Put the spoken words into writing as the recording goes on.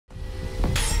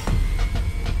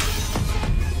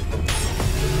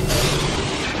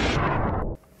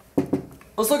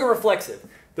Let's look at reflexive.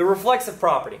 The reflexive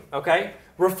property, okay?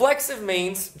 Reflexive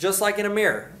means, just like in a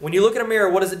mirror, when you look at a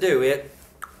mirror, what does it do? It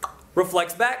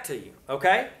reflects back to you,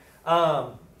 okay?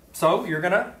 So you're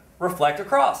going to reflect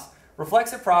across.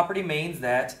 Reflexive property means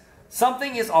that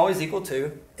something is always equal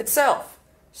to itself.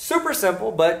 Super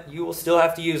simple, but you will still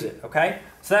have to use it, okay?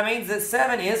 So that means that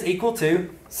 7 is equal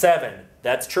to 7.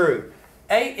 That's true.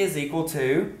 8 is equal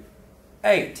to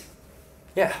 8.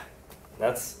 Yeah,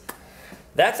 that's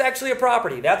actually a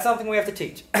property. That's something we have to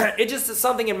teach. It just is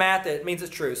something in math that means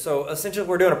it's true. So essentially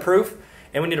we're doing a proof,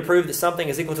 and we need to prove that something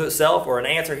is equal to itself, or an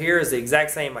answer here is the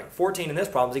exact same, like 14 in this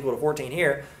problem is equal to 14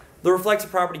 here. The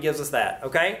reflexive property gives us that,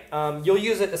 okay? You'll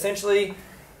use it essentially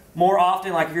more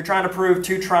often, like if you're trying to prove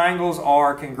two triangles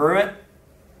are congruent,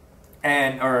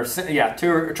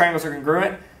 two triangles are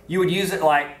congruent, you would use it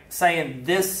like saying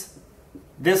this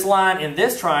line in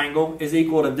this triangle is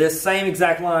equal to this same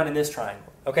exact line in this triangle.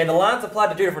 Okay, the lines apply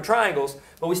to two different triangles,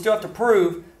 but we still have to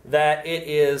prove that it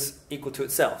is equal to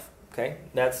itself. Okay,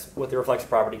 that's what the reflexive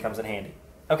property comes in handy.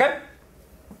 Okay,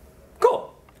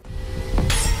 cool.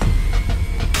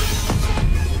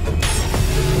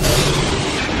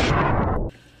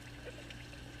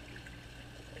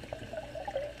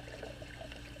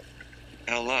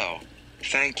 Hello.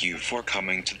 Thank you for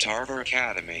coming to Tarver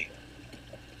Academy.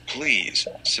 Please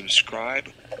subscribe,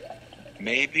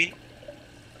 maybe